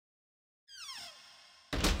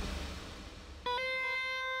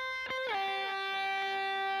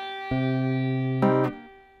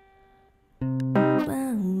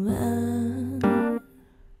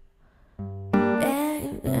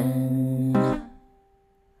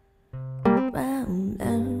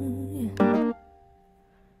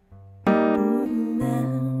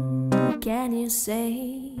Can you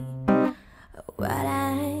say what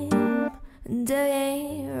I'm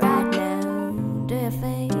doing right now? Do you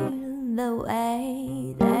feel the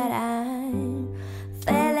way that I'm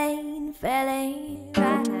feeling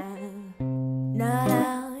right now?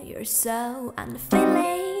 No, you're so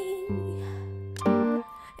unfeeling,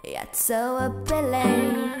 yet so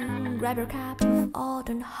appealing. Grab your cup of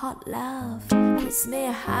autumn hot love, kiss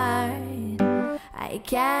me hard, I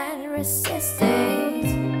can't resist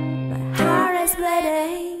it. Heart is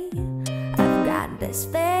bleeding, I've got this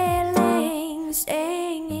feeling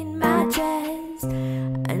sting in my chest.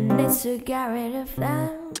 I need to get rid of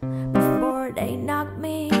them before they knock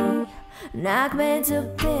me to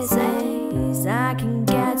pieces. I can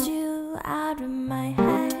get you out of my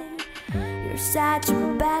head. You're such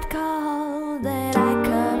a bad call that I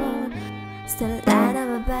could still lie on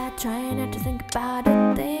my bed, trying not to think about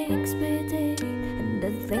the things we did and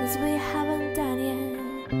the things we haven't done yet.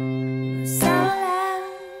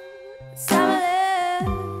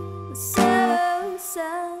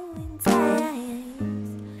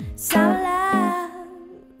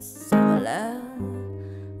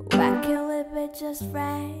 Just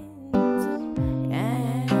friends,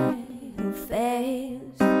 yeah, who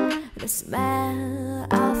face the smell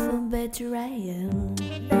of a betrayal.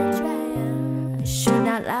 I should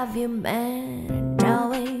not love you, man. I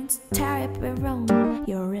know it's terribly wrong.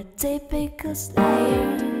 You're a typical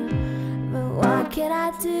slayer, but what can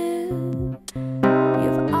I do?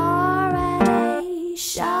 You've already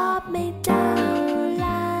shot me down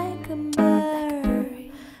like a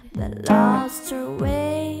bird that lost her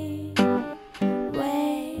way.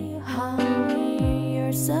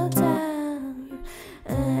 So down,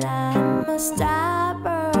 and I'm a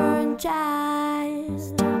stubborn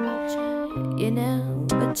child. You know,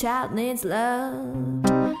 a child needs love.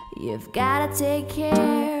 You've gotta take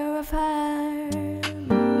care of her.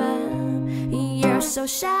 You're so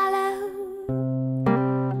shallow,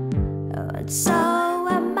 and so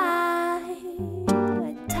am I.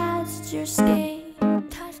 I touched your skin,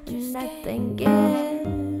 and I think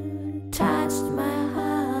it touched my heart.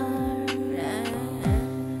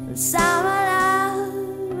 Summer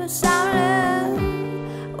love,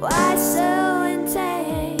 why so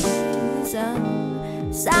intense?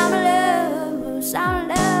 Summer love.